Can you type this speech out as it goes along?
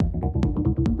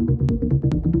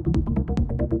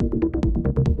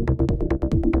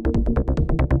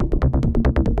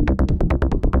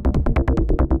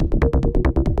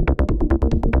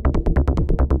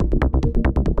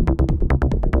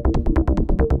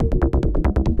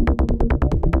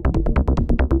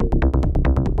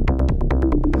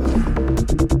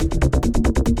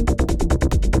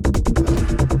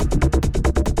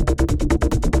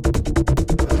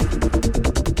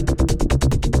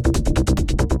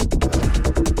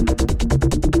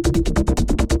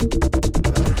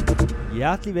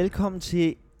Hjertelig velkommen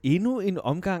til endnu en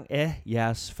omgang af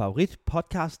jeres favorit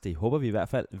podcast. Det håber vi i hvert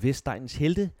fald. Vestegnens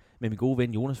Helte med min gode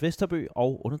ven Jonas Vesterbø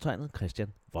og undertegnet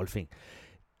Christian Wolfing.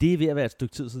 Det er ved at være et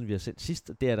stykke tid siden vi har sendt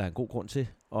sidst. Det er der en god grund til.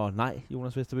 Og nej,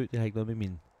 Jonas Vesterbø, det har ikke noget med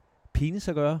min penis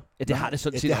at gøre. Ja, det har det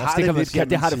sådan set også.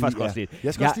 Det har det faktisk også lidt.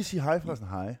 Jeg skal også lige sige hej fra sådan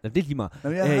hej. Det er lige meget.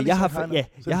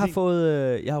 Jeg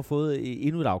har fået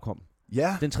endnu et afkom.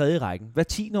 Ja. Den tredje i rækken. Hver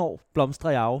 10. år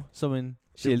blomstrer jeg af som en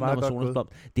sjældent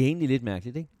Amazonasblomst. Det er egentlig lidt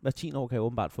mærkeligt, ikke? Hver 10 år kan jeg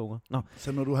åbenbart få unger. Nå.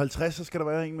 Så når du er 50, så skal der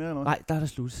være en mere, eller? Nej, der er der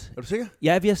slut. Er du sikker?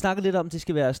 Ja, vi har snakket lidt om, at det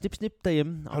skal være snip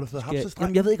derhjemme. Har du fået hapsestreng?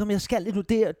 Jamen, jeg ved ikke, om jeg skal det nu.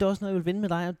 Det er også noget, jeg vil vende med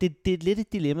dig. Det er lidt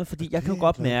et dilemma, fordi jeg kan jo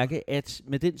godt mærke, at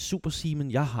med den super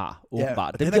semen, jeg har,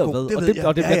 åbenbart, den bliver ved.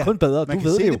 Og det bliver kun bedre. Man kan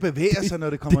se, det bevæger sig, når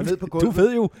det kommer ned på gulvet. Du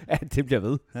ved jo, at det bliver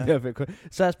ved. Ja.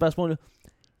 Så er spørgsmålet,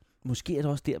 måske er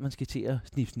det også der, man skal til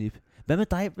at snip. Hvad med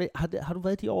dig? Har du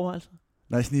været i de overvejelser?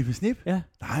 Nej, snip? Ja.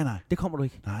 Nej. Det kommer du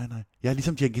ikke. Nej. Jeg er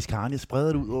ligesom Genghis Khan, jeg spreder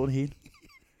det ud over det hele.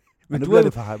 Men nu bliver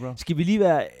det for high, bro. Skal vi lige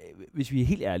være, hvis vi er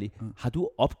helt ærlige, har du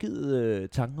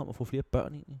opgivet tanken om at få flere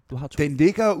børn egentlig? Du har 2. Den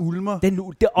ligger og ulmer.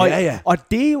 Og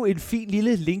det er jo en fin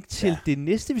lille link til det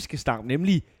næste, vi skal snakke om,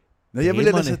 nemlig Nå, jeg vil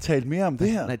ellers have talt mere om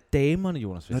det her. Nej, damerne,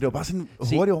 Jonas. Nå, det var bare sådan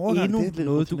hurtigt overgang. Endnu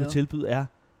noget, du kan tilbyde er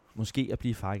måske at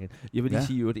blive far igen. Jeg vil lige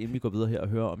sige, at inden vi går videre her og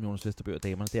hører om Jonas Vesterbø og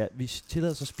damerne, det er, at vi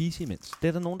tillader os at spise imens. Det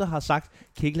er der nogen, der har sagt,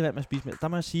 kan ikke lade være med at spise imens. Der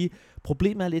må jeg sige,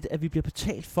 problemet er lidt, at vi bliver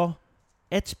betalt for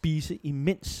at spise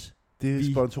imens. Det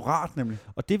er sponsorat nemlig.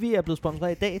 Og det vi er blevet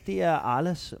sponsoreret i dag, det er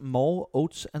Arlas More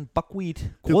Oats and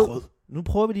Buckwheat grød. Nu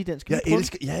prøver vi lige den. Jeg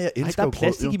elsker grød. Der er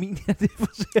plastik i min.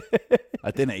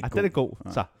 Nej, den er ikke god. Den er god.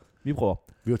 Ja. Så, vi prøver.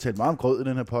 Vi har talt meget om grød i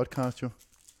den her podcast, jo.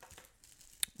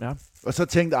 Ja. Og så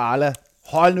tænkte Arla,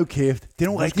 hold nu kæft. Det er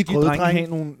nogle rigtig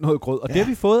grøddrenge. Noget grød. Og det har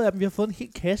vi fået af dem. Vi har fået en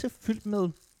hel kasse fyldt med,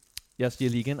 jeg siger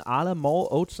lige igen, Arla More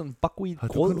Oats and Buckwheat grød.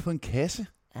 Har du kun fået en kasse?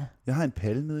 Ja. Jeg har en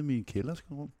palle nede i min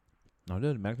kælderskrum. Nå, det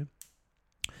er lidt mærkeligt.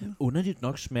 Ja. Underligt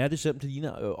nok smager det, selvom det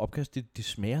ligner opkast. Det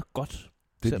smager godt.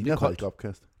 Det ligner faktisk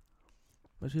opkast.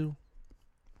 Hvad siger du?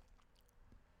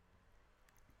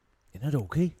 Den er da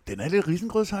okay. Den er lidt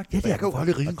risengrødsagt. Ja, det jeg kan jo godt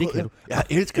lide risengrød. Jeg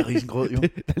elsker risengrød, jo.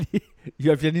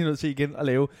 Jeg bliver lige nødt til igen at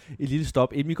lave et lille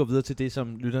stop, inden vi går videre til det,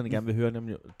 som lytterne gerne vil høre,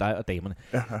 nemlig dig og damerne.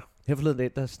 Ja. Her forleden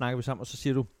dag, der snakker vi sammen, og så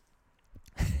siger du,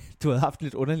 du havde haft en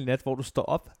lidt underlig nat, hvor du står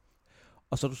op,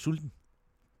 og så er du sulten.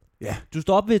 Ja. Du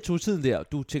står op ved 2-tiden der,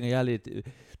 du tænker, jeg er lidt...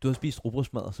 Du har spist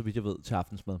rugbrødsmad, så vidt jeg ved, til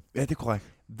aftensmad. Ja, det er korrekt.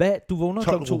 Du vågner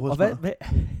kl. 2, og hvad?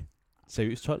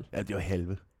 Seriøst 12? Ja, det var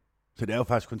halve. Så det er jo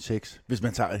faktisk kun 6, hvis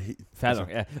man tager et helt... Færdig,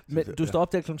 ja. Men du står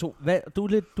op der kl. 2. Du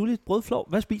er lidt brødflov.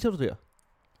 Hvad spiser du der?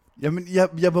 Jamen,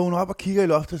 jeg vågner op og kigger i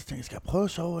loftet, og så tænker jeg, skal jeg prøve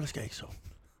at sove, eller skal jeg ikke sove?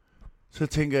 Så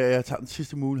tænker jeg, at jeg tager den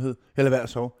sidste mulighed. Jeg lader være at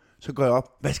sove. Så går jeg op.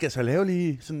 Hvad skal jeg så lave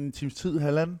lige sådan en times tid,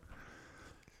 halvanden?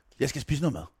 Jeg skal spise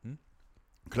noget mad.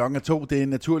 Klokken er 2, det er en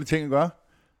naturlig ting at gøre.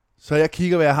 Så jeg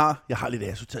kigger, hvad jeg har. Jeg har lidt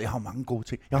assorteret. Jeg har mange gode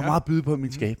ting. Jeg har meget at byde på i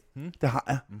mit skab. Det har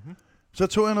jeg. Så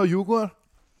tog jeg noget yoghurt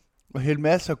og hældte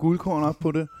masser af guldkorn op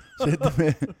på det. Sætte det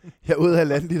med. Jeg ud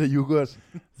af 1,5 liter yoghurt.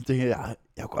 Så tænkte jeg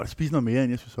kunne godt spise noget mere, end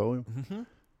jeg skulle sove. Jo.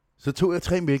 Så tog jeg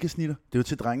 3 mælkesnitter. Det er jo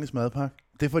til drengenes madpakke.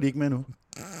 Det får de ikke med nu.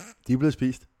 De er blevet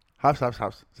spist. Haps,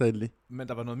 så endelig. Men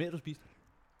der var noget mere, du spiste?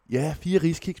 Ja, 4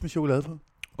 riskiks med chokolade på.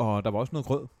 Og der var også noget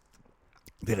grød.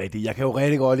 Det er rigtigt. Jeg kan jo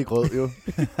rigtig godt lide grød, jo.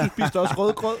 Du spiste også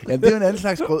rødgrød? Jamen, det er jo en anden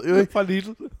slags grød, jo, ikke? Fra Lidl.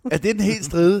 Ja, det er den helt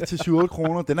stride til 7-8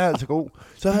 kroner. Den er altså god.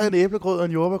 Så havde jeg en æblegrød og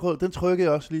en jordbærgrød. Den trykkede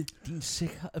jeg også lige. Din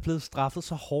sikker er blevet straffet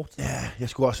så hårdt. Ja, jeg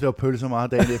skulle også lave pølse så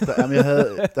meget dagen efter. Jamen, jeg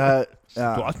havde... Du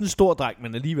er også en stor dreng,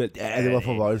 men alligevel... Ja, det var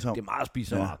for voldsomt. Det er meget at spise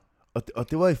så meget.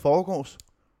 Og det var i forgårs.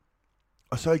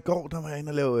 Og så i går, der var jeg inde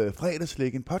og lave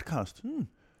fredagslæg, en podcast.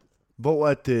 Hvor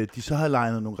at, de så havde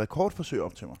legnet nogle rekordforsøg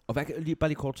op til mig. Og bare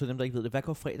lige kort til dem, der ikke ved det. Hvad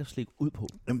går fredagslæg ud på?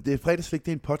 Jamen, det er fredagslæg, det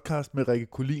er en podcast med Rikke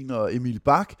Collin og Emil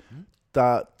Bak,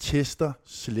 der tester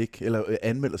slik, eller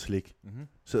anmelder slik.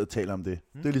 Så taler om det.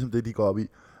 Det er ligesom det, de går op i.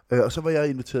 Og så var jeg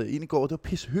inviteret ind i går, det var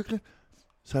pissehyggeligt.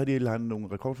 Så har de legnet nogle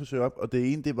rekordforsøg op, og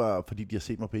det ene, det var, fordi de har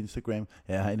set mig på Instagram.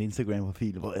 Jeg har en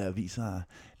Instagram-profil, hvor jeg viser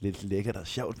lidt lækkert og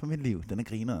sjovt på mit liv. Den er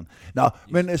grineren. Nå,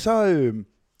 men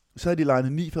så har de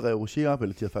legnet 9 Ferrero Rocher op,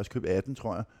 eller de har faktisk købt 18,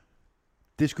 tror jeg.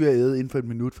 Det skulle jeg æde inden for 1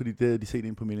 minut, fordi det har de set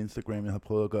ind på min Instagram. Jeg har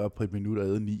prøvet at gøre på 1 minut og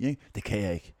æde 9, ikke? Det kan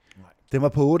jeg ikke. Nej. Den var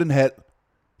på 8,5.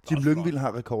 Jim Lyngvild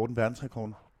har rekorden,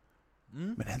 verdensrekorden.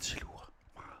 Men han sluger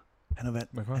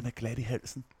meget. Han er glat i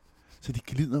halsen, så de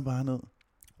glider bare ned.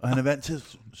 Og han er vant til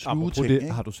at sluge ting,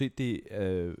 ikke? Har du set det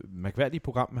mærkværdige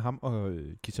program med ham og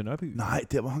Gita Nørby? Nej,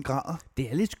 der hvor han græder.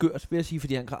 Det er lidt skørt, vil jeg sige,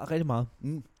 fordi han græder rigtig meget.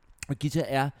 Og Gita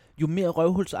er jo mere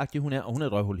røvhulsagtig hun er, og hun er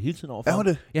et røvhul hele tiden overfor. Er hun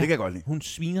det? Ja. Det kan jeg godt lide. Hun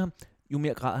sviner ham jo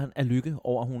mere græd han af lykke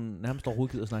over, at hun nærmest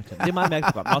overhovedet gider snakke til ham. Det er meget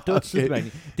mærkeligt program. Nå, det var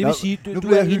tidsbegrænsning. Det vil sige, du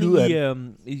er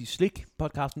inde i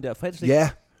Slik-podcasten der, Fredagslik. Ja.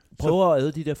 Prøver at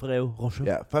æde de der Ferrero Rocher.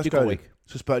 Ja, først det gør går det. ikke.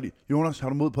 Så spørger de, Jonas, har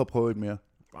du mod på at prøve et mere?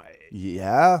 Nej.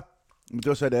 Ja, men det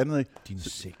var så et andet, ikke? Din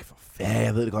sæk for fanden. Ja,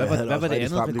 jeg ved det godt. Hvad var det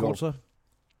andet rekord så?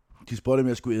 De spurgte, om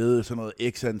jeg skulle æde sådan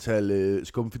noget x antal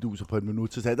skumfiduser på et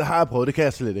minut. Så sagde jeg, det har jeg prøvet, det kan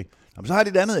jeg slet ikke. Jamen, så har de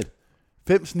et andet et.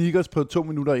 5 sneakers på 2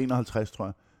 minutter og 51, tror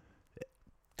jeg.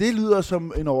 Det lyder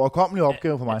som en overkommelig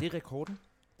opgave for mig. Er det rekorden?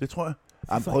 Det tror jeg.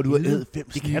 Jamen, prøv du at æde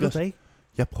 5 sneakers. Det kan du da ikke.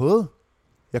 Jeg prøvede.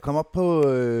 Jeg kom op på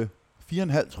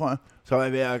 4,5, tror jeg. Så var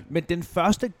jeg ved at... Men den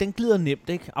første, den glider nemt,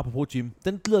 ikke? Apropos Jim.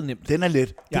 Den glider nemt. Den er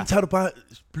let. Den tager du bare,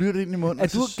 splyrer det ind i munden.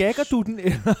 Gagger du den,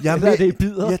 eller er det i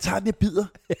bidder? Jeg tager den i bidder.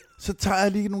 Så tager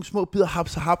jeg lige nogle små bidder,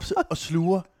 hapse og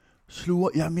sluger.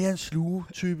 Jeg er mere en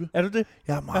sluge-type. Er du det?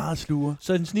 Jeg er meget sluger.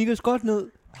 Så en sneakers godt ned,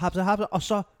 hapse, og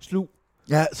så slug.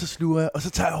 Ja, så sluger jeg, og så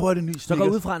tager jeg hurtigt en ny sneakers. Så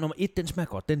går ud fra, nummer 1, den smager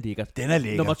godt, den ligger. Den er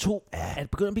lækker. Nummer 2, er det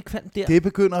begyndt at blive kvalm der? Det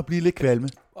begynder at blive lidt kvalme.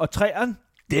 Og 3'eren?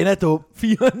 Den er dum.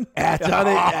 4'eren? Ja, så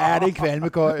er det, det er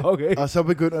kvalmegøj. Okay. Og så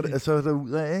begynder det, så er der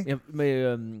ud af, ikke?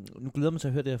 Ja, nu glæder mig til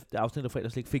at høre det afsnit af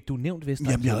Fredagslik. Fik du nævnt Vestegn?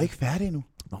 Jamen, jeg er jo ikke færdig endnu.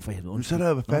 Nå, for helvede. Nu så er der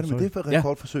jo færdig med det for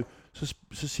rekordforsøg.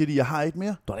 Så siger de, jeg har et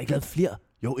mere. Du har da ikke lavet flere?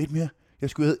 Jo, et mere. Jeg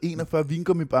skulle have 41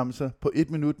 vingummibamser på 1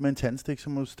 minut med en tandstik,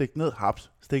 som må stikke ned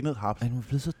haps. Ej, nu er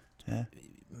blevet så... Ja.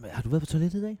 Har du været på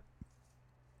toilettet i dag?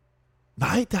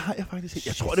 Nej, det har jeg faktisk ikke.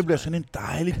 Jeg tror, det bliver sådan en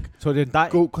dejlig, så det er en dej.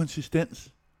 God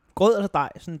konsistens. Grød eller dej?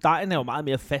 Sådan dejen er jo meget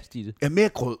mere fast i det. Ja, mere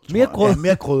grød. Mere grød? Ja,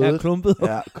 mere grød. Ja, klumpet.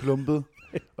 Ja, klumpet.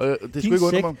 Og det skulle ikke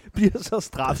undre mig. Bliver så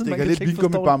straffet. Der stikker lidt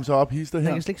vingummibamser op, hister her.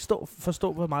 Man kan slet ikke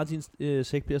forstå, hvor meget din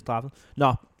sæk bliver straffet.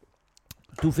 Nå,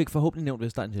 du fik forhåbentlig nævnt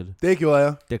Vestegn til det. Det gjorde jeg.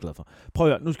 Det er jeg glad for. Prøv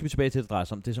at høre, nu skal vi tilbage til det drejer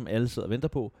sig om det, som alle sidder og venter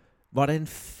på. Hvordan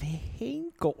fanden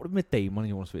går det med damerne,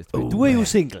 Jonas Vesterby? Du er jo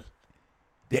single.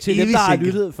 Det er til dem, der har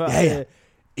lyttet før. Ja.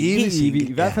 Evig single.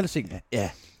 I hvert fald single. Ja.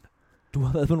 Du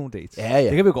har været på nogle dates. Ja.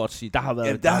 Det kan vi godt sige. Der har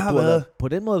været, har været. På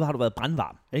den måde har du været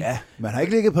brandvarm. Ikke? Ja, man har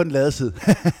ikke ligget på den lade side.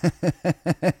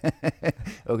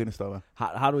 Okay, nu stopper.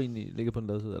 Har du egentlig ligget på den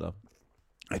lade side, eller?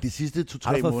 Ja, de sidste 2-3 måneder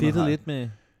har du fået fedtet lidt med...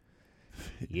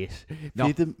 Yes. Nå.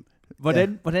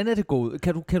 Hvordan er det gået?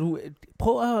 Kan du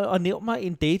prøve at nævne mig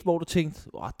en date, hvor du tænkte,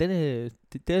 den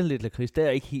er lidt lakrids, det er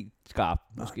ikke helt skarp,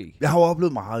 måske. Jeg har jo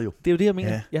oplevet meget, jo. Det er jo det, jeg mener.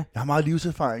 Ja. Jeg har meget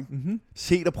livserfaring. Mm-hmm.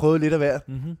 Set og prøvet lidt af hvert.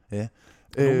 Mm-hmm. Ja.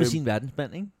 Nogen med sin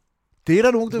verdensmand, ikke? Det er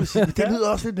der nogen, der vil sige, men det lyder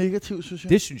også lidt negativt, synes jeg.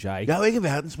 Det synes jeg ikke. Jeg er jo ikke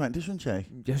verdensmand, det synes jeg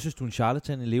ikke. Jeg synes, du er en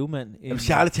charlatan, en levemand. Jamen,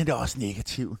 charlatan er også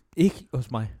negativ. Ikke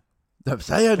hos mig. Nå,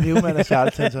 så er jeg en levemand af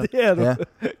charlatan, så. Det er du. Ja.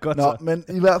 Godt Nå, så. men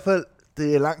i hvert fald,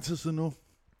 det er lang tid siden nu.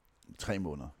 3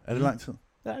 måneder. Er det lang tid?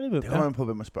 Ja, det kommer man på,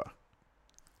 hvem man spørger.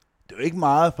 Det er jo ikke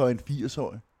meget for en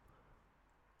 80-årig.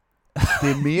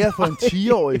 Det er mere for en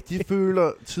 10-årig. De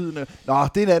føler tiden. Nå,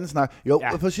 det er en anden snak. Jo,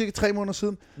 for cirka 3 måneder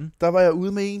siden, der var jeg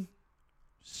ude med en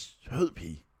sød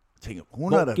pige. Jeg tænker,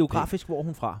 hun er der geografisk, hvor er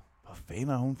hun fra? Hvor fanden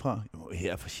er hun fra? Jo,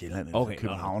 her fra Sjælland, okay, fra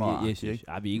København. Yes.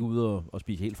 Ja, vi er ikke ude og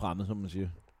spise helt fremmed, som man siger.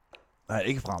 Nej,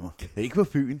 ikke fra mig. Jeg er ikke på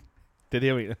Fyn. Det er det,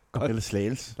 jeg mener. Godt. Eller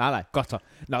Slagelse. Nej, godt så.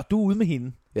 Nå, du er ude med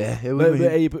hende. Ja, jeg er ude med hende.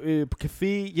 Er I på café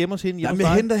hjemme hos hende? Jamen,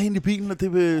 jeg henter hende i bilen, og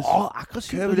det vil...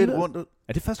 aggressivt. Kører vi lidt rundt.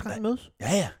 Er det første gang, I mødes?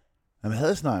 Ja. Jamen, jeg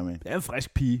havde snakket med hende. Det er en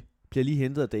frisk pige. Bliver lige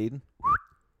hentet af daten.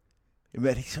 Jamen,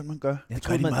 er det ikke sådan, man gør? Jeg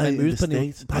tror, man mødes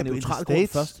på neutral grund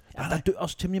først. Ja, der dør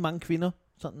også temmelig mange kvinder,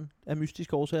 sådan af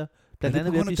mystiske årsager. Blandt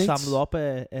andet ved at blive samlet op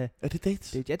af... Er det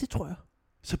dates? Ja, det tror jeg.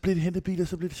 Så bliver det hentet biler,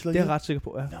 så bliver det slået. Det er jeg ret sikker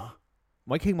på, ja. Nå.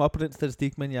 Må ikke hænge mig op på den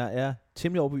statistik, men jeg er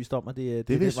temmelig overbevist om, at det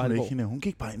det vidste hun ikke hende. Hun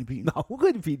gik bare ind i bilen. Nå, hun gik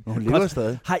ind i bilen. Hun lever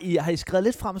stadig. Har I skrevet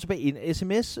lidt frem og tilbage? En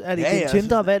sms? Er det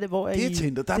Tinder? Hvad er det? Hvor er det er I?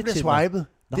 Tinder. Der bliver swipet.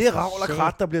 Det er ravl og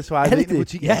krat, der bliver swipet ind i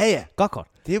butikken. Ja. Godt. Og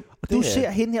du det ser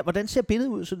hende her. Hvordan ser billedet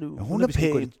ud? Så nu, hun er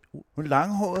pæn. Hun er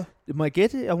langhåret. Må jeg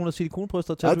gætte, at hun har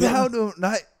silikonbryster? Ja, det har hun.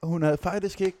 Nej, hun havde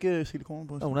faktisk ikke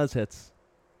silikonbryster. Hun havde taget.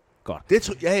 Godt.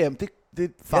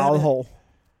 Det farvet hår.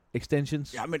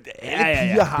 Extensions. Ja, men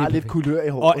alle piger har lidt kulør i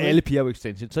håret. Og alle piger har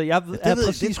extensions. Så jeg er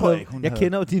præcis tror jeg ikke, hun jeg havde.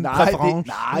 Kender jo dine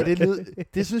præferencer. Nej,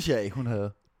 det synes jeg ikke, hun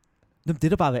havde. Jamen, det er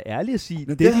da bare at være ærlig at sige.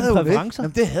 Det er dine præferencer.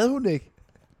 Jamen, det havde hun ikke.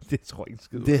 Det tror jeg ikke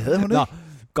skide. Det havde hun ikke.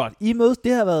 Godt. I mødes.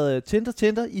 Det har været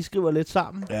Tinder. I skriver lidt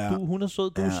sammen. Ja. Hun er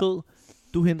sød, du er sød.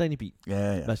 Du henter ind i bil.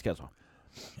 Ja. Hvad skal jeg så?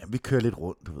 Jamen, vi kører lidt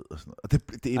rundt, du ved. Og sådan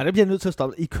noget. Og det bliver jeg nødt til at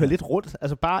stoppe. I kører lidt rundt?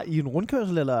 Altså bare i en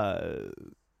rundkørsel, eller...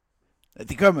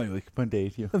 Det gør man jo ikke på en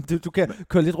date, jo. Du kan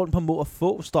køre lidt rundt på må og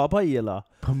få. Stopper I, eller?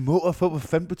 På må og få? Hvad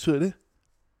fanden betyder det?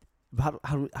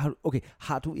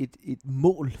 Har du et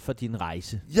mål for din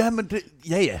rejse? Ja, men det...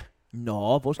 Ja.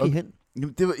 Nå, hvor skal I hen?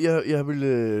 Jamen, det var, jeg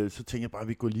ville, så tænkte jeg bare, at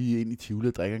vi går lige ind i Tivoli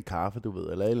og drikker en kaffe, du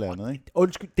ved, eller et eller andet, ikke?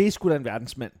 Undskyld, det er sgu da en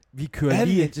verdensmand. Vi kører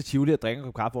lige ind til Tivoli og drikker en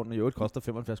kop kaffe, hvor den i øvrigt koster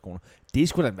 75 kroner. Det er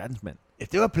sgu da en verdensmand. Ja,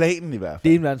 det var planen i hvert fald.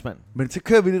 Det er en verdensmand. Men så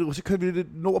kører vi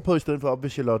lidt nordpå i stedet for op ved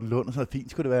Charlottenlund, og så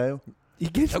fint skulle det være jo.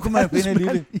 Igen, så kunne man jo finde en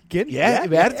lille... Igen? Ja,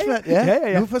 verdensmand,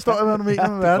 ja. Nu forstår jeg, hvad du mener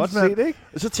med verdensmand. Ikke?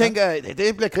 Og så tænker jeg,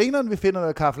 det bliver grineren, vi finder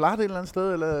noget kaffe latte et eller andet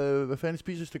sted, eller hvad fanden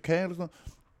spiser et stykke kage eller sådan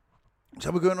noget.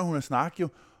 Så begynder hun at snakke jo.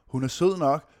 Hun er sød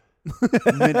nok,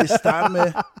 men det starter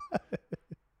med...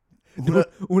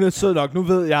 Hun er sød nok, nu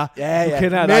ved jeg. Ja, nu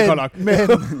kender jeg dig godt nok. Men,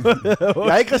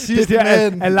 jeg er ikke racist, det der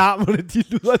men... alarmerne, de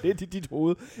lyder lidt i dit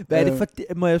hoved. Hvad er det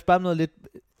for... Må jeg spørge noget lidt...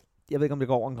 Jeg ved ikke, om det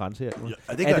går over en grænse her.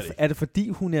 Ja, det er det fordi,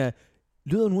 hun er...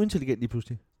 Lyder hun uintelligent lige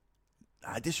pludselig?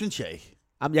 Nej, det synes jeg ikke.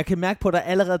 Jamen, jeg kan mærke på dig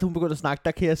allerede, at hun begynder at snakke.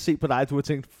 Der kan jeg se på dig, at du har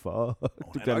tænkt, for...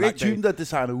 Det er nok ikke typen, der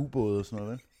designer ubåde og sådan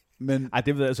noget, vel? Men ej,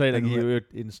 det ved jeg så heller ikke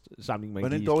i en samling, man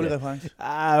kan give. Var det en dårlig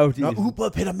reference? Nå,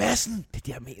 ubåd Peter Madsen! Det er det,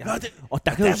 jeg mener. Og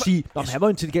der kan du sige, han var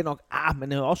intelligent nok,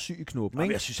 men han er også syg i knoppen,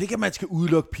 ikke? Jeg synes ikke, at man skal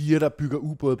udelukke piger, der bygger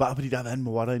ubåde, bare fordi der har været en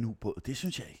morder i en ubåd. Det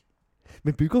synes jeg ikke.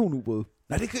 Men bygger hun ubåde?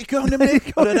 Nej, det gør hun nemlig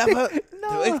ikke. Og det er derfor, det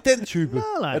er jo ikke den type,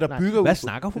 at der bygger ubåde. Hvad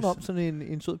snakker hun om, sådan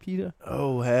en sød pige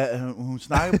der? Hun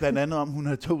snakker blandt andet om, hun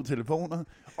har 2 telefoner.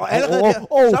 Og allerede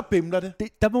så bimler det.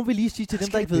 Der må vi lige sige til dem,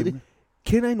 der ikke ved det.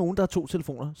 Kender I nogen, der har 2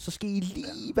 telefoner, så skal I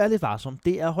lige være lidt varsom.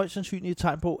 Det er højst sandsynligt et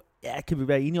tegn på, ja, kan vi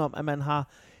være enige om, at man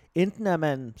har, enten at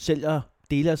man sælger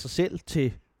dele af sig selv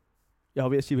til, jeg har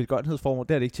ved at sige velgørenhedsformål,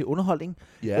 det er det ikke, til underholdning,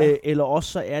 eller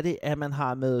også så er det, at man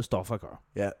har med stoffer at gøre.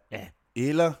 Ja.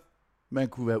 Eller man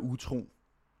kunne være utro.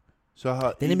 Så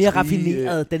har den er mere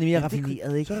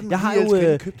raffineret, ikke? Jeg har jo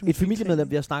et familiemedlem,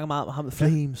 vi har snakket meget om, ham med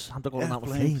Flames, ham der går navn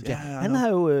Flames. Ja. Han har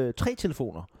jo 3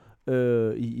 telefoner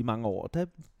i mange år. Der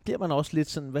bliver man også lidt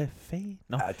sådan, hvad fanden?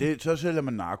 Ja, så sælger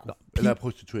man narko, eller er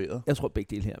prostitueret. Jeg tror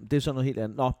begge dele her. Det er sådan noget helt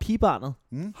andet. Nå, pigebarnet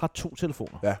har 2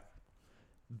 telefoner. Ja.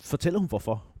 Fortæller hun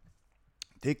hvorfor?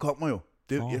 Det kommer jo.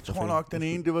 Jeg tror nok, den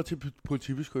ene, det var til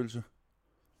politibeskyttelse.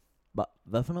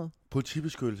 Hvad for noget?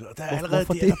 Politibeskyttelse. Og der er allerede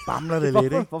der bamler det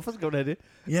lidt, ikke? Hvorfor skal hun have det?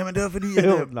 Jamen, det var fordi,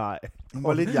 nej. Hun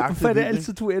var lidt jagtet. Hvorfor er det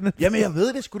altid, du ender? Jamen, jeg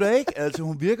ved det sgu da ikke. Altså,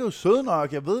 hun virker jo sød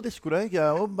nok. Jeg ved det sgu da ikke. Jeg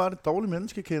er åbenbart et dårligt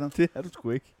menneskekender. Det er du sgu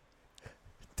ikke.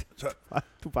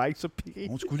 Du er bare ikke så pige.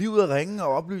 Hun skulle lige ud og ringe og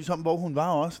oplyse om, hvor hun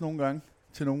var også nogle gange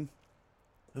til nogen.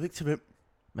 Jeg ved ikke til hvem.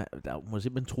 Men der må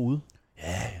simpelthen trude.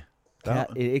 Ja.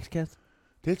 Et ekskast?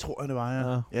 Det tror jeg, det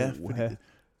var, ja. Fordi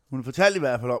hun fortalte i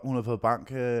hvert fald om, hun havde fået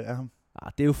bank af ham.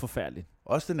 Det er jo forfærdeligt.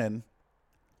 Også den anden.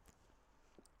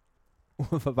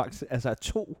 Altså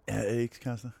 2? Ja,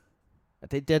 ekskaster.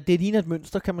 Det ligner et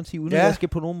mønster, kan man sige, uden at jeg skal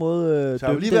på nogen måde så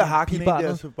jeg vil lige være hakke ind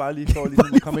der, så bare lige for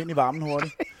ligesom at komme ind i varmen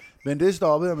hurtigt. Men det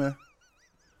stoppede jeg med.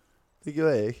 Det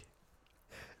gjorde jeg ikke.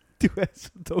 Du er så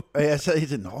dum. Og jeg sad i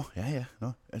det,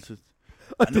 altså...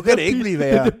 Og nu kan det ikke blive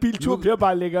værre. Den biltur bliver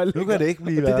bare længere. Nu kan det ikke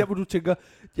blive værre. Det er der, hvor du tænker,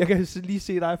 jeg kan lige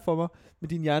se dig for mig, med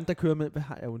din hjerne, der kører med, hvad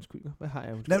har jeg undskyld?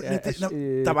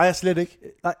 Der var jeg slet ikke.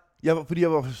 Nej. Fordi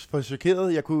jeg var for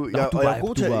chokeret. Du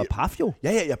var paf jo.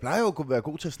 Ja, jeg plejer jo at være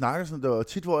god til at snakke. Sådan. Det var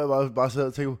tit, hvor jeg bare sad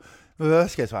og tænkte, hvad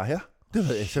skal jeg svare her? Det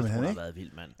ved jeg simpelthen ikke. Hun har været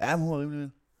vild, mand. Ja, hun var rimelig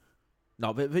vild.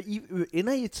 Nå, I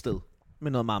ender I et sted?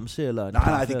 Med noget mamse eller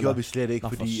nej, det gjorde vi slet ikke,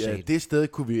 fordi det sted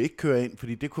kunne vi ikke køre ind,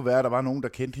 fordi det kunne være, at der var nogen, der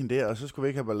kendte hende der, og så skulle vi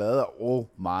ikke have ballade. Oh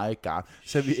my god.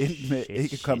 Så vi endte med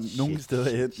ikke at komme nogen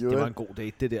steder hen. Det var en god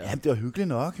date, det der. Jamen, det var hyggeligt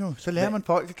nok, jo. Så lærer man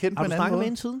folk at kende på en anden måde. Har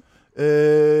du snakket med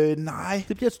hende siden? Nej.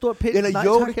 Det bliver et stort pænt. Eller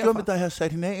jo, det gjorde man, da jeg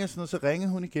sat hende af, og sådan noget, så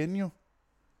ringede hun igen jo.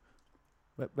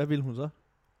 Hvad ville hun så?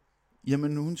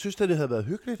 Jamen, hun synes, at det havde været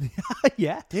hyggeligt.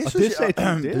 Ja, det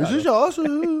synes jeg også.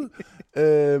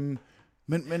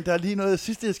 Men der er lige noget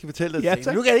sidste, jeg skal fortælle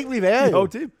dig. Nu kan det ikke blive værre. Jo,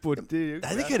 det burde det ikke.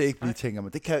 Nej, det kan det ikke blive, tænker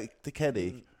man. Det kan det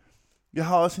ikke. Jeg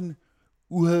har også en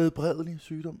uhelbredelig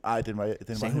sygdom. Nej, den var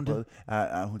helbredelig.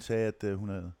 Ja, hun sagde, at hun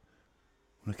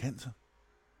har cancer.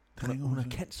 Hun har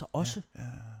cancer også? Ja.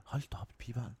 Hold da op,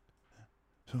 pigebarn.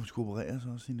 Så hun skulle opereres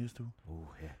også i næste uge.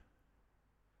 Ja.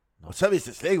 Og så vidste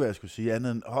jeg slet ikke, hvad jeg skulle sige,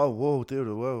 andet end, det er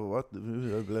jo,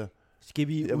 what? Skal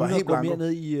vi uden at gå mere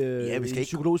ned i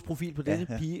psykologisk profil på denne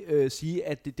pige, sige,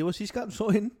 at det var sidste gang, du så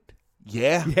hende?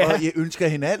 Ja, og jeg ønsker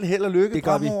hende alt held og lykke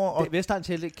fremover. Vestegns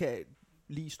Helte kan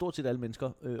lide stort set alle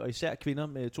mennesker, og især kvinder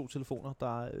med 2 telefoner,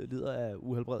 der lider af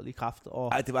uhelbredelig kræft.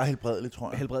 Nej, det var helbredeligt,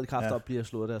 tror jeg. Helbredelig kræft og bliver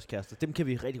slået af deres kærester. Dem kan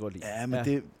vi rigtig godt lide. Ja, men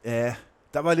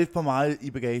der var lidt for meget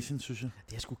i bagagen, synes jeg.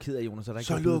 Det er sgu ked af, Jonas.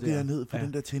 Så lukkede jeg ned på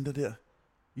den der Tinder der.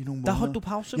 I nogle måneder. Der holdt du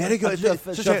pause? Ja, det gør jeg.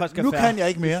 Så nu kan jeg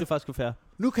ikke mere. Det er faktisk fair.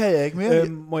 Nu kan jeg ikke mere.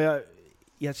 Må jeg...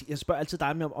 jeg spørger altid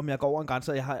dig, om jeg går over en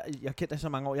grænse, og jeg har kendt dig så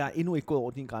mange år, jeg har endnu ikke gået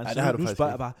over din grænse. Nej, det har du nu faktisk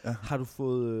spørger ikke. jeg bare, har du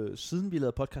fået, siden vi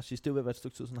lavede podcast sidst, det var et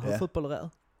stykke tid siden, har du fået bollereret?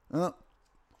 Ja.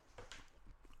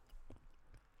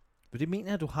 Det mener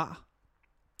jeg, du har.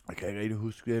 Jeg kan ikke rigtig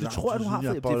huske. Det tror jeg, du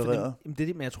har. Bollereret.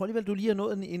 Men jeg tror alligevel, du lige har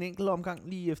nået en enkelt omgang,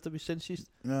 lige efter vi sendte sidst.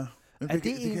 Ja. Er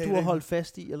det en, du har holdt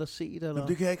fast i, eller set? Eller? Jamen,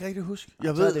 det kan jeg ikke rigtig huske.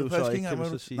 Jeg ved ved det jo faktisk så ikke ikke, engang,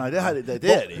 kan sige. Nej, det er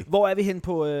det ikke. Hvor er vi hen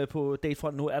på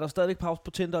datefront nu? Er der stadigvæk pause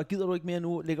på Tinder, og gider du ikke mere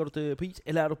nu? Lægger du det på is?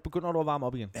 Eller begynder du at varme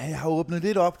op igen? Ja, jeg har åbnet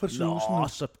lidt op på slusen. Nå,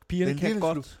 så pigerne kan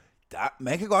godt...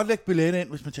 Man kan godt lægge billetter ind,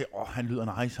 hvis man tænker, han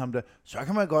lyder nice ham der. Så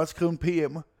kan man godt skrive en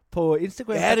PM. På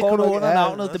Instagram, ja, der går du under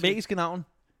navnet, det magiske navn.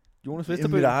 Jonas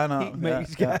Vesterby. Helt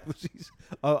magisk, ja, præcis.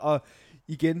 Og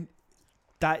igen,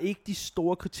 der er ikke de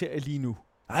store kriterier lige nu.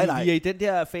 Nej. Vi er i den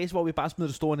der fase, hvor vi bare smider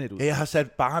det store net ud. Ja, jeg har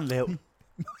sat barren lav.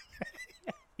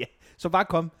 Ja, så bare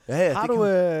kom. Ja, har du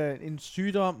en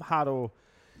sygdom? Har du...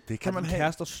 Det kan man have.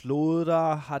 Kærester slået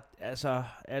dig?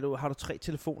 Har du 3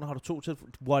 telefoner? Har du 2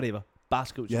 telefoner? Whatever. Bare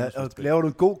skriv til og laver du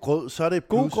en god grød, så er det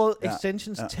plus. God grød,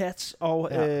 extensions, tats og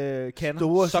kander.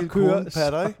 Store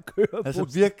silikonpatter, ikke? Altså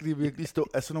virkelig stå.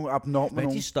 Altså nogle abnorme. Hvad er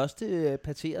de største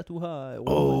patéer, du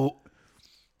har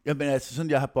Jamen altså sådan,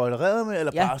 jeg har bollereret med,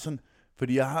 eller bare sådan,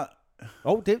 fordi jeg har...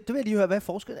 det vil jeg lige høre, hvad er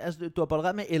forskellen? Altså, du har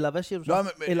bollereret med, eller hvad siger du så? Nå,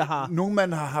 men, eller har... Nogen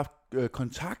man har haft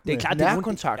kontakt med, det er klart,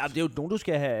 nærkontakt. Det er jo nogen, du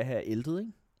skal have ældet,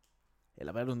 ikke?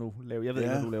 Eller hvad du nu laver? Jeg ved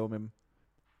ikke, hvad du laver med dem.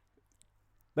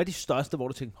 Hvad er de største, hvor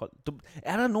du tænker,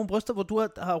 er der nogle bryster, hvor du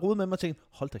har rodet med mig og tænkt,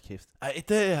 hold da kæft? Nej,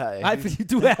 det har jeg ikke. Nej, fordi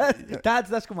du er,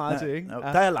 der er sgu meget til, ikke? Ja.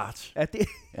 Der er large. Ja, det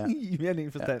er i mere end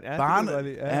en forstand. Ja, barne.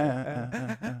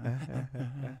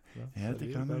 Ja,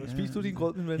 det kan man. Spiser du din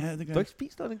grød, min ven? Ja, det kan. Du har ikke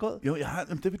spist din grød? Jo, jeg har.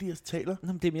 Det er fordi, jeg taler. Nå,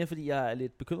 men det er mere, fordi jeg er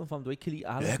lidt bekymret for, om du ikke kan lide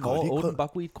Arlas grød.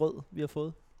 buckwheat grød, vi har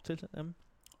fået til.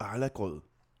 Arla-grød.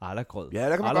 Arla-grød. Ja,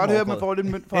 der kan man godt høre, at man får lidt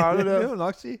mønt fra Arla der. Det vil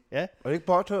nok sige, ja. Og ikke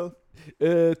påtaget.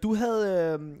 Du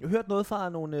havde hørt noget fra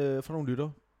nogle lytter.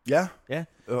 Ja.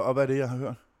 Og hvad er det, jeg har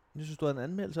hørt? Jeg synes, du havde en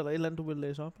anmeldelse, eller et eller andet, du vil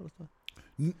læse op? Eller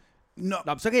sådan. Nå,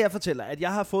 så kan jeg fortælle dig, at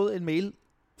jeg har fået en mail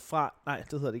fra... Nej,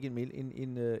 det hedder det ikke en mail.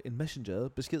 En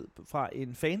messenger-besked fra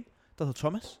en fan, der hedder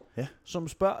Thomas, som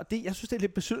spørger... Jeg synes, det er et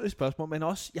lidt besynderligt spørgsmål, men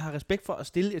også, jeg har respekt for at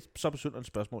stille et så besynderligt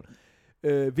spørgsmål.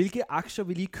 Hvilke aktier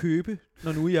vil I købe,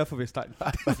 når nu I er for Vestegn?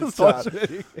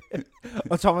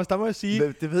 Og Thomas, der må jeg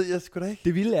sige... Det ved jeg sgu da ikke.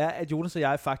 Det vilde er, at Jonas og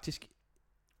jeg faktisk...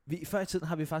 Før i tiden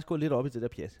har vi faktisk gået lidt op i det der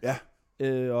pjat.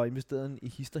 Ja. Og investeret i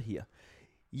hister her.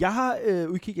 Jeg har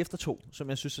udkig efter 2, som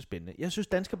jeg synes er spændende. Jeg synes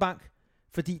Danske Bank,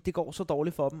 fordi det går så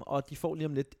dårligt for dem, og de får lige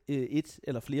om lidt en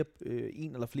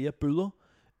eller flere bøder.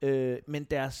 Men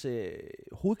deres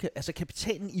altså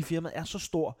kapitalen i firmaet er så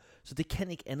stor, så det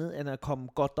kan ikke andet end at komme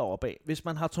godt deroppe af, hvis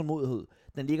man har tålmodighed.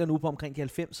 Den ligger nu på omkring de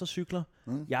 90'er cykler.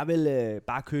 Jeg vil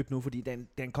bare købe nu, fordi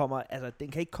den kommer, altså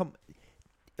den kan ikke komme,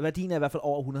 værdien er i hvert fald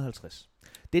over 150.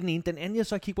 Det er den ene. Den anden, jeg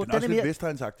så kigger på, den er også lidt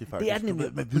Vestegnsagtig faktisk. Det er den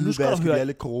nemlig. Men nu skal du høre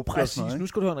lidt korrupt. Præcis, nu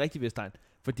skal du høre en rigtig Vestegn.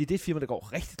 Fordi det er et firma, der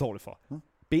går rigtig dårligt for.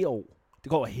 BO. Det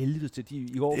går helvede til.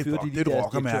 I går det er et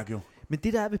rockermærke jo. Men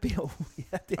det der er ved BO,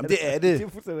 det er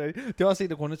det. Det er også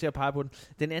en af grundene til at pege på den.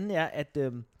 Den anden er, at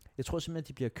jeg tror simpelthen, at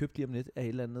de bliver købt lige om lidt af et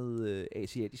eller andet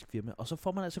asiatisk firma. Og så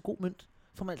får man altså god mønt.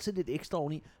 Får man altid lidt ekstra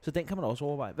oveni, så den kan man også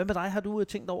overveje. Hvad med dig? Har du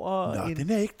tænkt over... Nå, den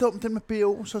er ikke dum, den med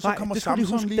BO, så kommer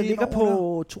Samsung lige den ligger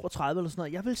på 32 eller sådan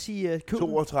noget. Jeg vil sige, køb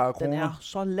 32 kroner. Den er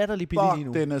så latterlig billig lige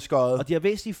nu. Den er skøjet. Og de har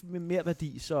væsentligt mere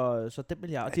værdi, så den vil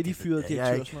jeg... Og det er de fyrede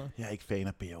direktør og sådan noget. Jeg er ikke fan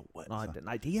af BO, altså.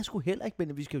 Nej, det er jeg sgu heller ikke,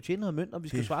 men vi skal jo tjene noget mønt, og vi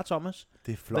skal svare Thomas.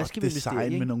 Det er flot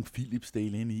design med nogle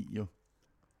Philips-dele ind i, jo.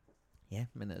 Ja,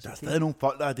 men altså... Der er stadig nogle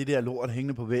folk, der har det der lort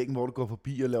hængende på væggen, hvor du går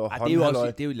forbi og laver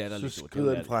håndhalløj. Det er jo latterligt. Så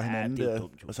skrider den fra hinanden der.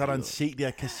 Og så er der en CD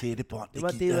og kassettebånd.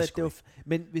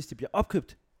 Men hvis det bliver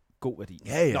opkøbt, god værdi.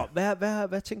 Ja. Nå,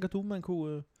 hvad tænker du, man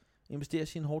kunne investere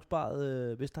sin hårdt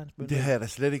sparede Vestegnsmønt? Det har jeg da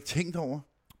slet ikke tænkt over.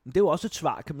 Men det er jo også et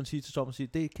svar, kan man sige til Thomas.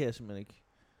 Det kan jeg simpelthen ikke.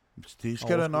 Det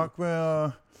skal da nok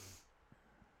være...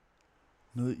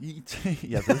 noget IT.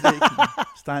 Jeg ved det ikke.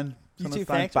 Stein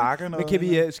Bakker noget.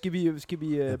 Men skal vi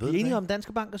blive enige om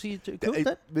Danske Bank og sige, køb den?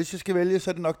 Hvis jeg skal vælge,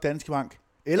 så er det nok Danske Bank.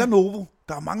 Eller Novo.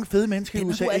 Der er mange fede mennesker i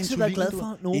USA. Den har du altid været glad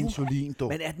for, Novo. Insulin,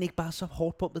 men er den ikke bare så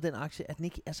hårdt pumpet, den aktie? Er den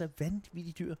ikke altså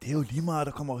vanvittigt dyr? Det er jo lige meget.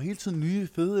 Der kommer hele tiden nye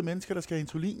fede mennesker, der skal have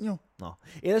insulin jo. Nå.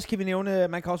 Ellers kan vi nævne,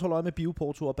 man kan også holde øje med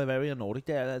Bioporto og Bavaria Nordic.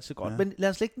 Det er altid godt. Ja. Men lad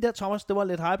os lægge den der, Thomas. Det var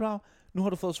lidt highbrow. Nu har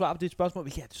du fået svar på dit spørgsmål.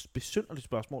 Hvilket er et besynderligt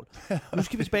spørgsmål. Nu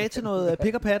skal vi tilbage til noget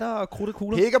pik og patter og krudt og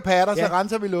kugler. Pik og patter, så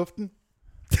renser vi luften.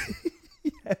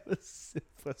 Ja,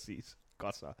 præcis.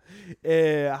 Godt så.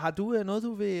 Har du noget,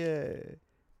 du vil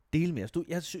dele med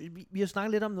os? Vi har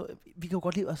snakket lidt om noget. Vi kan jo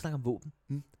godt lide at snakke om våben.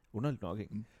 Underligt nok,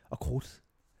 ikke? Og krudt.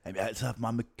 Jamen, jeg har altid haft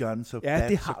meget med guns og Ja, det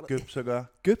bats har og du. gøbs at gøre.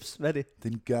 Gøbs, hvad er det? Det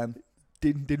er en gun.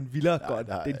 Det er en vildere godt.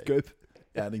 Det er en gøb.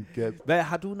 Ja, det er en gøb. Hvad,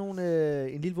 har du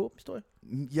en lille våbenhistorie?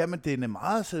 Jamen, det er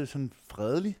meget sådan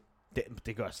fredelig.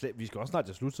 Det gør slet. Vi skal også snart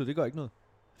til slut, så det gør ikke noget.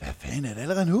 Hvad fanden er det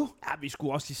allerede nu? Ja, vi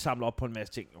skulle også lige samle op på en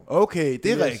masse ting nu. Okay, det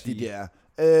vil er jeg rigtigt, sige.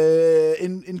 ja.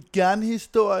 En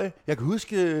gerne-historie. Jeg kan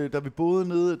huske, da vi boede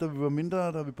nede, da vi var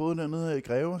mindre, da vi boede dernede i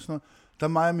Greve og sådan noget, der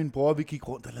mig og min bror, vi gik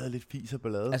rundt og lavede lidt fis og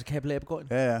ballade. Altså kabelabegården?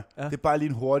 Ja. Det er bare lige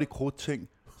en hurtig krudt-ting.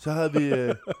 Så havde vi,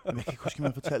 jeg kan ikke huske, om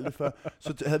jeg fortalte det før,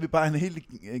 så havde vi bare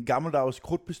en gammeldags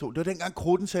krudtpistol. Det var dengang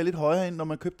krudten sagde lidt højere ind, når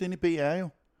man købte den i BR jo.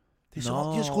 Det er som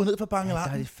om, de har skruet ned for Ja, Bangeland.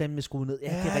 der er det fandme skruet ned. Ja,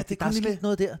 det er Ja, rigtigt. det er Der er kun sket lille-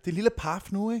 noget der. Det er en lille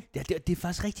paf nu, ikke? Ja, det er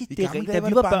faktisk rigtigt. I Det er gamle rigtigt. dage Da var vi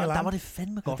det var børn, Bangeland. der var det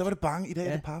fandme godt. Der var det bange, i dag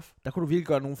er det paf. Der kunne du virkelig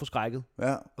gøre nogen forskrækket.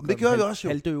 Ja, og det gjorde vi også jo.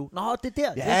 Halvdøve. Nå, det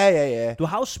er der. Ja. Du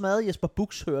har jo smadret Jesper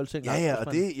Buchs hørelse engang. Ja,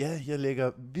 og det, jeg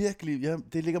lægger virkelig,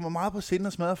 det ligger mig meget på sinde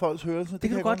at smadre folks hørelse. Det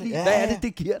kan du godt lide. Ja, Hvad er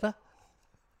det giver dig?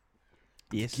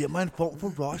 Yes. giver mig en form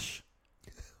for rush.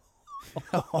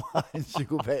 En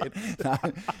psykopat.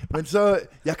 Nej, men så,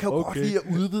 jeg kan jo godt lide at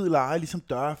udvide leje, ligesom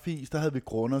dørfis, der havde vi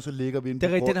grunde, og så ligger vi inde Det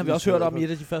er på rigtigt, den har vi også hørt om i i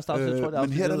et af de første afsnit, tror jeg. Det er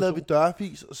men her der lavede vi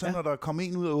dørfis, og så Ja. når der kom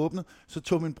en ud og åbnede, så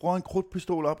tog min bror en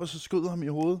krudtpistol op, og så skød ham i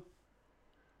hovedet.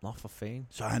 Nå, for fanden.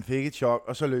 Så han fik et chok,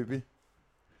 og så løb vi.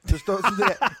 Så stod sådan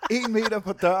der 1 meter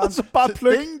på døren, Og så bare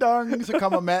pløk. ding dong, så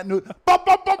kommer manden ud, bop,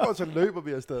 bop, bop, og så løber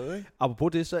vi afsted, ikke?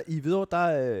 Apropos det, så i Hvidovre,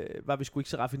 der var vi sgu ikke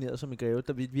så raffineret som i Greve.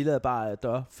 Der vi lavede bare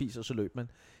dørfis, og så løb man.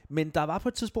 Men der var på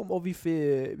et tidspunkt, hvor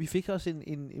vi fik os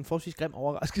en forholdsvis grim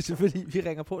overraskelse, fordi vi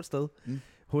ringer på et sted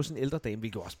hos en ældre dame,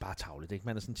 hvilket jo også bare tavligt, ikke?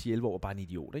 Man er sådan 10-11 år, bare en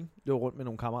idiot, ikke? Løber rundt med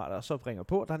nogle kammerater, og så ringer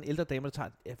på, der er en ældre dame, der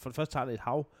for det første tager det et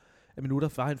hav af minutter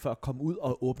for hende for at komme ud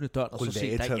og åbne døren, og så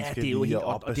se, der, det er jo helt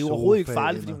op, og det er jo overhovedet ikke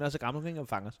farligt, fordi hun er så gammel, hun kan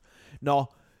fange os. Nå,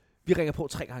 vi ringer på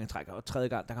 3 gange i træk, og 3.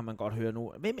 gang, der kan man godt høre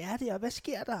nu, hvem er det, og hvad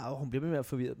sker der? Og hun bliver med at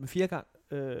forvirret. Men 4. gang,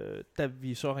 da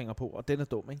vi så ringer på, og den er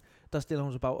dum, ikke? Der stiller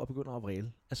hun sig bare op og begynder at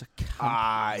vræle. Altså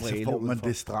Så får man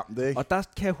det stramt, ikke? Og der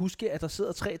kan jeg huske, at der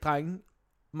sidder 3 drenge,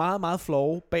 meget, meget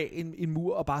flove, bag en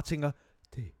mur, og bare tænker,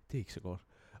 det er ikke så godt.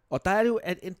 Og der er det jo,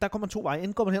 at der kommer 2 veje.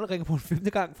 Enten går man hen og ringer på en 5.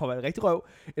 gang for at være en rigtig røv,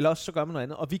 eller også så gør man noget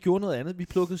andet. Og vi gjorde noget andet. Vi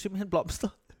plukkede simpelthen blomster.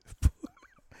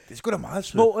 Det er sgu da meget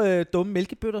sødt. Små dumme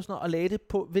mælkebøtter og sådan noget, og lagde det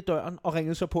på ved døren, og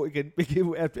ringede så på igen. Hvilket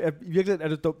jo i virkeligheden er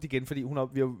det dumt igen, fordi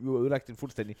vi har ødelagt den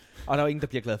fuldstændig. Og der er jo ingen, der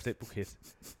bliver glad for den buket.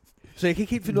 Så jeg kan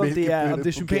ikke helt finde ud af, om det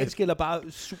er sympatisk eller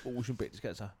bare super usympatisk,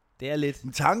 altså. Det er lidt...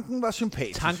 Men tanken var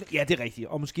sympatisk. Ja, det er rigtigt.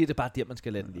 Og måske er det bare der, man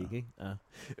skal lade den ligge. Ikke?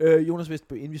 Ja. Jonas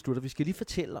Vestbø, inden vi slutter, vi skal lige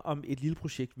fortælle om et lille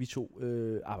projekt, vi 2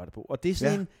 arbejder på. Og det er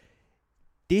sådan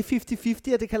det er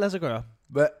 50-50, at det kan lade sig gøre.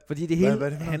 Hvad? Fordi det hele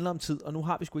hvad er det handler om tid, og nu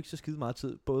har vi sgu ikke så skide meget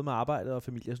tid, både med arbejde og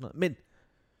familie og sådan noget. Men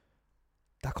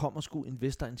der kommer sgu en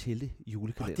Vestegns Helte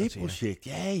julekalender Det er til et projekt,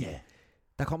 ja.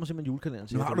 Der kommer simpelthen en julekalender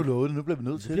til Nu har du lovet det, nu bliver vi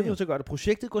nødt til det. Bliver vi det. nødt til at gøre det.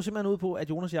 Projektet går simpelthen ud på, at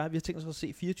Jonas og jeg, vi har tænkt os at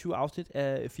se 24 afsnit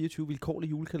af 24 vilkårlige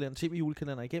julekalender,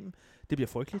 tv-julekalender igennem. Det bliver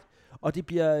frygteligt. Og det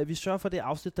bliver, vi sørger for det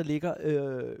afsnit, der ligger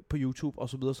på YouTube og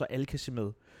så videre, så alle kan se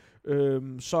med.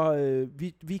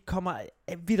 Vi kommer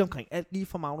vidt omkring. Alt lige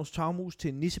fra Magnus Tagmus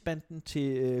til Nissebanden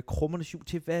til Krummernes Jul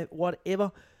til whatever.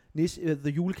 The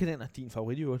julekalender, din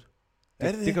favorit i øvrigt.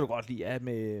 Det kan du godt lide, ja,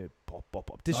 med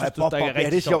Bob. Det synes du, der ikke er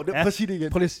rigtig det er sjovt. Prøv at sige det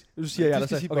igen. Prøv lige, nu siger jeg Du der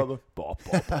skal så. sige Okay. Bob.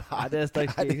 Nej, det er stadig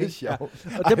det er sjovt. Og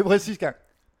Ej, prøv at sige gang.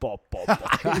 Bob.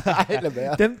 Nej, lad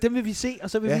være. Dem vil vi se, og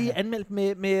så vil vi lige anmelde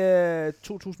med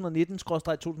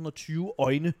 2019-2020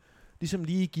 øjne. Ligesom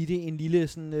lige give det en lille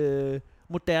sådan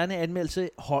moderne anmeldelse,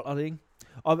 holder det, ikke?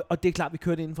 Og det er klart, vi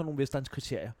kører det inden for nogle Vestegns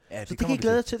kriterier. Ja, så det kan I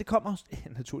glæde jer til, det kommer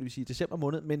naturligvis i december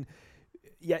måned, men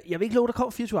jeg vil ikke love, der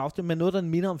kommer 24 afsnit, men noget, der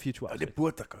minder om 24 afsnit. Og det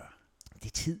burde der gøre. Det er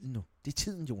tiden nu. Det er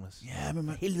tiden, Jonas. Ja, men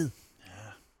helvede.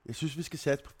 Jeg synes, vi skal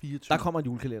satse på 24. Der kommer en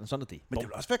julekalender, sådan er det. Men det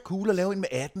vil også være cool at lave en med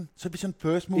 18, så er vi sådan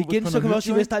first movers. Igen, så kan vi også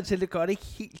sige, at det Vestegns Helte gør det ikke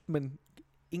helt, men ikke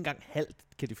engang halvt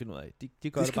kan de finde ud af. De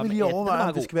gør skal det bare vi lige med 18. overveje,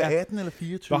 om det skal være 18 eller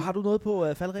 24. Så har du noget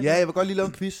på faldrebet? Ja, jeg vil godt lige lave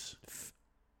en quiz.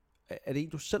 Er det en,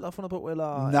 du selv har fundet på,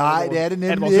 eller? Nej, det er det Er det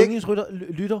nemlig vores ikke.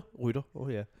 yndlingsrytter? Rytter?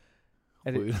 Ja.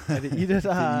 Er det Ida,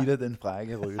 der har... Det er Ida, den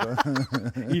frække rytter.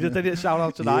 Ida, den her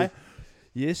shout-out til dig.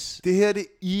 Yes. Det her det er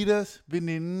Idas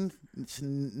veninde,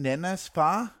 Nannas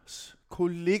fars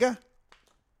kollega.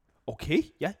 Okay,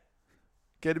 ja.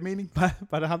 Gav det mening?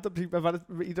 Var det ham, hvad var det,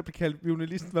 Ida blev kaldt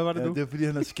violinisten? Hvad var det nu? Det er fordi,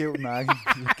 han har skæv nakke.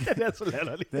 Det er så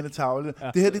latterligt. Den er tavlet.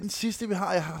 Ja. Det her det er den sidste, vi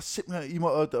har. Jeg har simpelthen,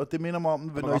 og det minder mig om,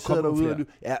 når I sidder derude.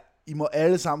 Ja, I må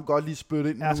alle sammen godt lige spytte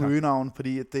ind med nogle øgenavn,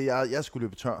 fordi det, jeg skulle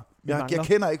løbe tør. Jeg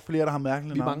kender ikke flere, der har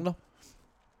mærkelige navne. Vi mangler.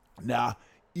 Ja,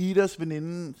 Idas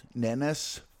veninde,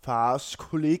 Nannas fars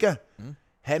kollega,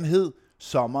 han hed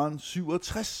Sommeren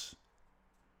 67.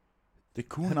 Det er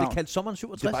cool Han navn. blev kaldt Sommeren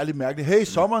 67. Det er bare lidt mærkeligt. Hey,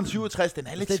 Sommeren 67, den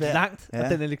er lidt det svær. er langt, Ja. og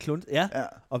den er lidt kluntet. Ja. Ja.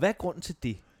 Og hvad er grunden til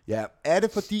det? Ja, er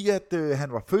det fordi, at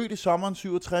han var født i sommeren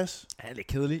 67? Den er lidt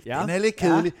kedelig. Ja. Den er lidt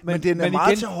kedelig, Ja, men den er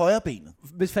meget til højre benet.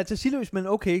 Hvis fantasiløs, men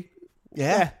okay.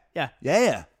 Ja. Ja.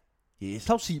 Ja. Yes.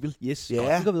 Plausibel. Yes. Ja.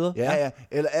 Godt, vi går videre. Ja.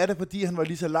 Eller er det fordi, han var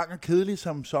lige så lang og kedelig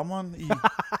som sommeren i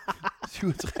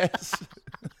 67?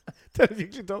 Det er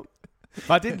virkelig dumt.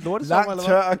 Var det en lortesommer, Lang, eller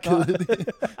tør hvad?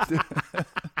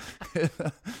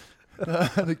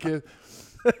 og kedelig.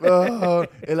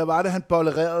 Eller var det, han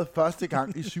bollererede første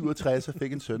gang i 67 og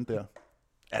fik en søn der?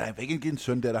 Eller han fik ikke en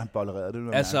søn der, da han bollerede.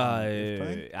 Det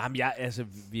Altså,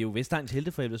 vi er jo Vestegns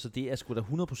helteforældre, så det er sgu da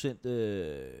 100%...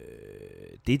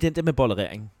 det er den der med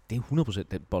bollerering. Det er 100%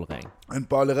 den bollerering. Han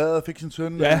bollerede og fik sin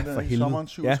søn Ja, for i helvede. sommeren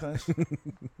 67. Ja.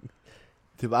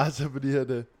 Det var altså fordi, at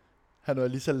han var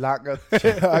lige så lang og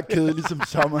tør og kedelig som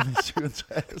sommeren i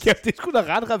 67. Ja, det skulle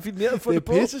da ret raffineret for Det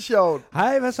er pisse sjovt.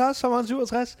 Hej, hvad så? Sommeren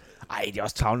 67? Ej, det er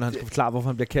også tavlen, han skulle forklare, hvorfor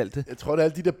han bliver kaldt det. Jeg tror, det er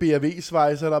alle de der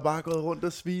BRV-svejser, der bare er gået rundt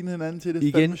og svine hinanden til. Det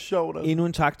er fandme sjovt. Altså. Endnu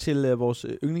en tak til vores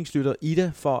yndlingslytter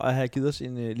Ida for at have givet os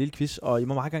en lille quiz. Og I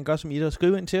må meget gerne gøre som Ida og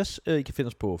skrive ind til os. I kan finde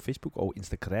os på Facebook og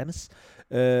Instagram.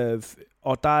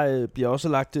 Og der bliver også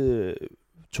lagt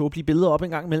tåbelige billeder op en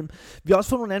gang imellem. Vi har også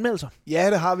fået nogle anmeldelser. Ja,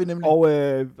 det har vi nemlig. Og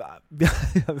vi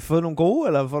har fået nogle gode,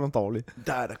 eller har vi fået nogle dårlige?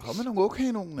 Der er kommet nogle okay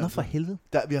nogen. Nå, for helvede.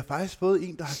 Vi har faktisk fået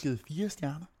en, der har givet 4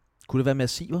 stjerner. Kunne det være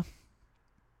Mads Siber?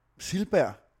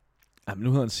 Silberg. Jamen, nu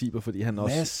hedder han Siber, fordi han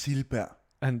også... Mads Silberg.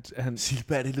 Han...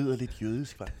 Silberg, det lyder lidt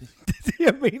jødisk, faktisk. Det er det,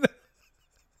 jeg mener.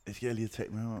 Det skal jeg lige have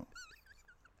talt med ham om.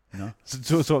 Nå.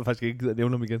 Så tror jeg faktisk ikke, gider at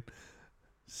nævne ham igen.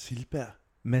 Silberg.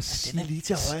 Mads Den er lige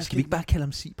til højre. Skal vi ikke bare kalde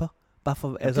ham Siber? Bare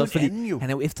for, altså, fordi han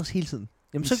er jo efter os hele tiden.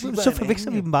 Jamen, så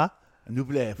forveksler vi dem bare. Nu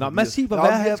bliver jeg Mads Siber,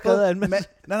 hvad har han skrevet af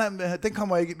Nej, den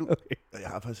kommer ikke nu. Okay. Jeg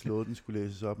har faktisk lovet, den skulle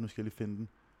læses op. Nu skal jeg lige finde den.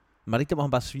 Var det ikke der, hvor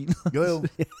han bare svinede? Jo.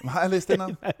 Har jeg læst den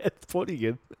op? Jeg tror det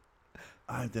igen.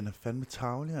 Ej, den er fandme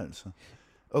tarvelig, altså.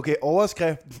 Okay,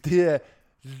 overskriften, det er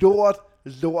lort.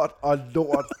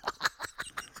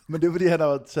 Men det er fordi,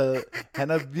 han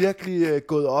har virkelig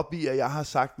gået op i, at jeg har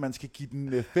sagt, at man skal give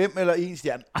den 5 eller 1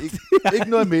 stjerne. Ikke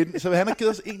noget med den, så han har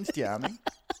givet os 1 stjerne,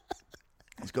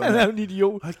 ikke? Han er jo en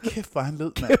idiot. Hold kæft, hvor han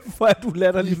led, mand. Kæft, hvor er du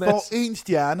latterlig, Vi Mads. får 1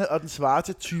 stjerne, og den svarer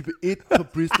til type 1 på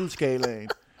Bristol-skalaen,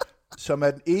 som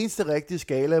er den eneste rigtige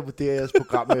skala at vurdere jeres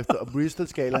program efter. Og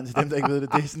Bristol-skalaen, til dem, der ikke ved det,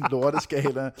 det er sådan en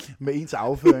lorteskala med ens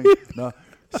afføring. Nå.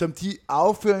 Som de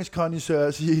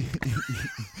afføringskondisører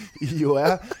i jo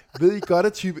er, ved I godt,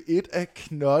 at type 1 er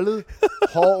knoldet,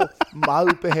 hård,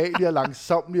 meget ubehagelig og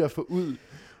langsomlig at få ud.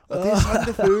 Og det er sådan,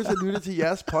 det føles at lytte til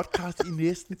jeres podcast i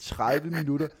næsten 30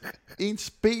 minutter.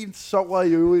 Ens ben sover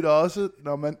i øvrigt også,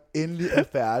 når man endelig er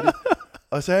færdig.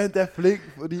 Og så er han da flink,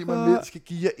 fordi man mindst skal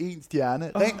give jer 1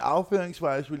 stjerne. Rent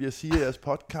afføringsvejs vil jeg sige, at jeres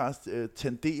podcast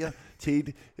tenderer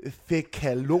til et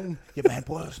fækalon. Jamen, han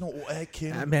bruger sådan nogle ord, jeg ikke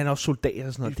kender. Ja, men han er også soldat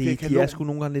og sådan noget. De er sgu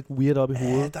nogle gange lidt weird op i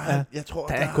hovedet. Jeg tror,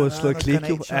 der er gået slået klik,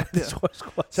 jo. Ja, det tror jeg sgu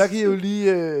også. Så kan I jo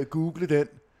lige google den.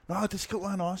 Nå, det skriver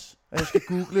han også. At jeg skal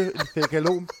google en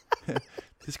fækalon.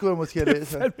 Det skulle jeg måske have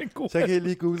læst. Så kan I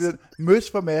lige google den.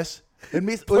 Møs for Mads. Den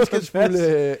mest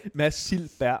ondskabsfulde... Mads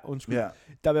Silberg, undskyld. Ja.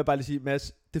 Der vil jeg bare lige sige,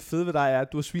 Mads, det fede ved dig er, at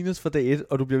du har svinet fra dag 1,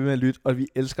 og du bliver ved med at lytte, og vi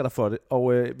elsker dig for det.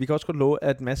 Og vi kan også godt love,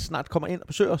 at Mads snart kommer ind og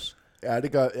besøger os. Ja,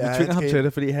 det gør. Ja, vi tvinger ham til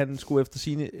det, fordi han skulle efter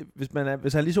sine... Hvis han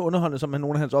er lige så underholdende som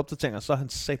nogle af hans opdateringer, så er han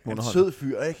sagt med underholdende. En sød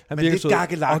fyr, ikke? Han men det er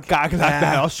gakkelak. Og gakkelak, der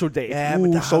er også soldat. Ja,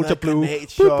 men der Soldier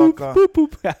har været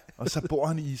granatchok. Ja. Og så bor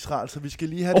han i Israel, så vi skal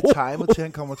lige have det timet, til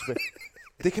han kommer tilbage.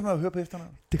 Det kan man jo høre på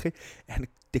efternavn.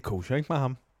 Det coacher ikke med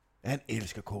ham. Han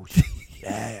elsker coaching.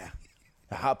 Ja.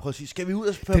 Jeg har præcis. Skal vi ud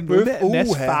og spørge bøf? Den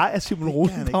Mads far er Simon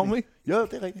Rosenbaum, ikke? Jo,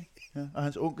 det er rigtigt. Ja. Og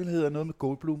hans onkel hedder noget med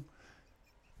Goldblum.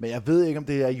 Men jeg ved ikke, om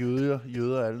det er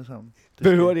jøder alle sammen. Det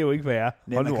behøver det jo ikke være.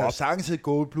 Nej, man kan jo sagtens hedde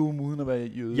Goldblum, uden at være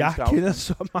jøde. Jeg kender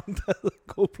så mange, der hedder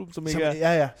Goldblum, som ikke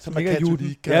er... Ja, som er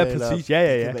katolikker. Ja, præcis.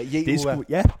 Ja. Det er sgu...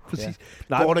 Ja, præcis.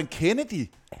 Ja. Gordon Kennedy.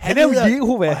 Han er jo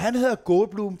Jehova. Og han hedder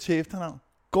Goldblum til efternavn.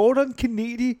 Gordon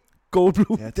Kennedy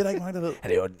Goldblum. Ja, det er der ikke mange, der ved.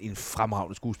 Han er jo en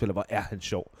fremragende skuespiller. Hvor er han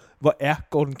sjov. Hvor er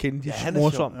Gordon Kennedy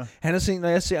morsom. Ja. Han er sådan, når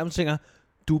jeg ser ham, tænker,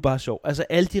 du er bare sjov. Altså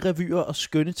alle de revyer og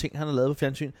skønne ting, han har lavet på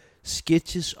fjernsyn.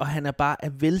 Sketches, og han er bare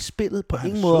velspillet på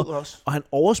ingen måde. Og han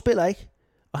overspiller ikke.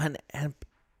 Og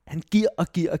han giver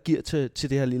og giver til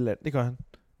det her lille land. Det gør han.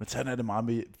 Men sådan er det meget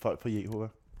med folk fra Jehova.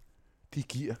 De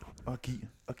giver og giver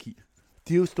og giver.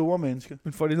 De er jo store mennesker.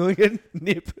 Men får de noget igen?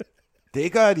 Nip.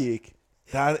 Det gør de ikke.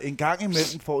 Der er en gang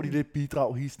imellem, får de lidt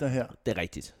bidrag hister her. Det er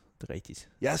rigtigt.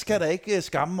 Jeg skal da ikke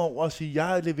skamme over at sige,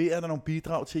 jeg leverer der nogle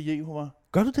bidrag til Jehova.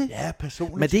 Gør du det? Ja,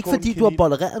 personligt. Men det er ikke fordi, du har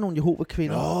bollereret nogle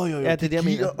Jehova-kvinder? Jo. Ja, det er det, jeg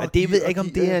mener. Men det ved jeg ikke, om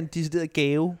det er en decideret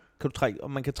gave. Kan du trække,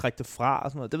 om man kan trække det fra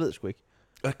og sådan noget. Det ved jeg sgu ikke.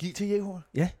 At give til Jehova?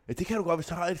 Ja. Det kan du godt, hvis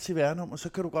du har et CVR-nummer, så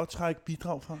kan du godt trække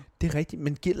bidrag fra. Det er rigtigt.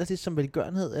 Men gælder det som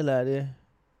velgørenhed, eller er det...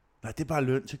 Nej, det er bare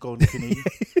løn til Gordon Kennedy.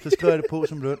 Så skriver jeg det på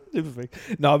som løn. Det er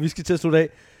perfekt. Nå, vi skal til at slutte af.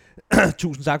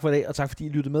 Tusind tak for i dag, og tak fordi I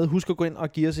lyttede med. Husk at gå ind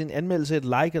og give os en anmeldelse, et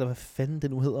like, eller hvad fanden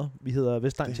det nu hedder. Vi hedder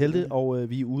Vestegns Helte, og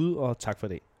vi er ude, og tak for i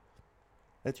dag.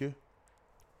 Adieu.